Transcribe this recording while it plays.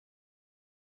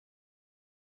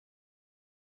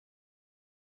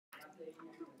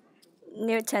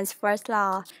Newton's first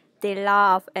law, the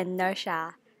law of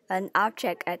inertia. An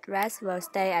object at rest will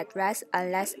stay at rest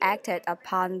unless acted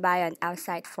upon by an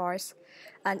outside force.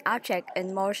 An object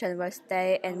in motion will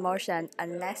stay in motion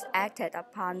unless acted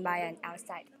upon by an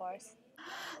outside force.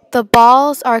 The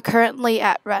balls are currently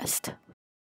at rest.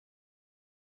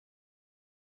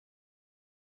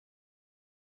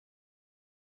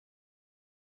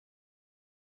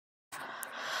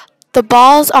 The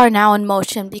balls are now in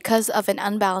motion because of an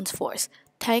unbalanced force.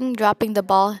 Tang dropping the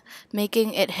ball,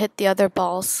 making it hit the other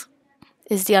balls,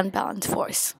 is the unbalanced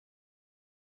force.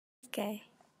 Okay.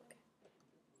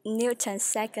 Newton's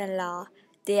second law.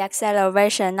 The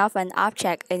acceleration of an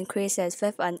object increases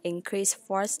with an increased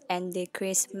force and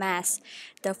decreased mass.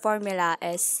 The formula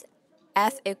is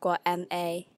F equal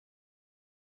ma.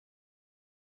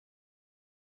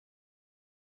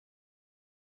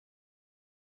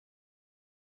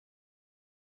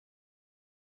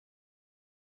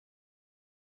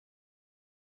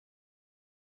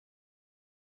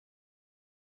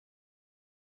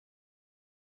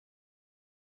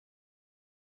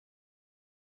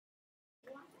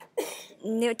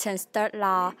 Newton's third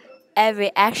law.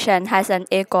 Every action has an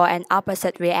equal and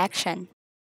opposite reaction.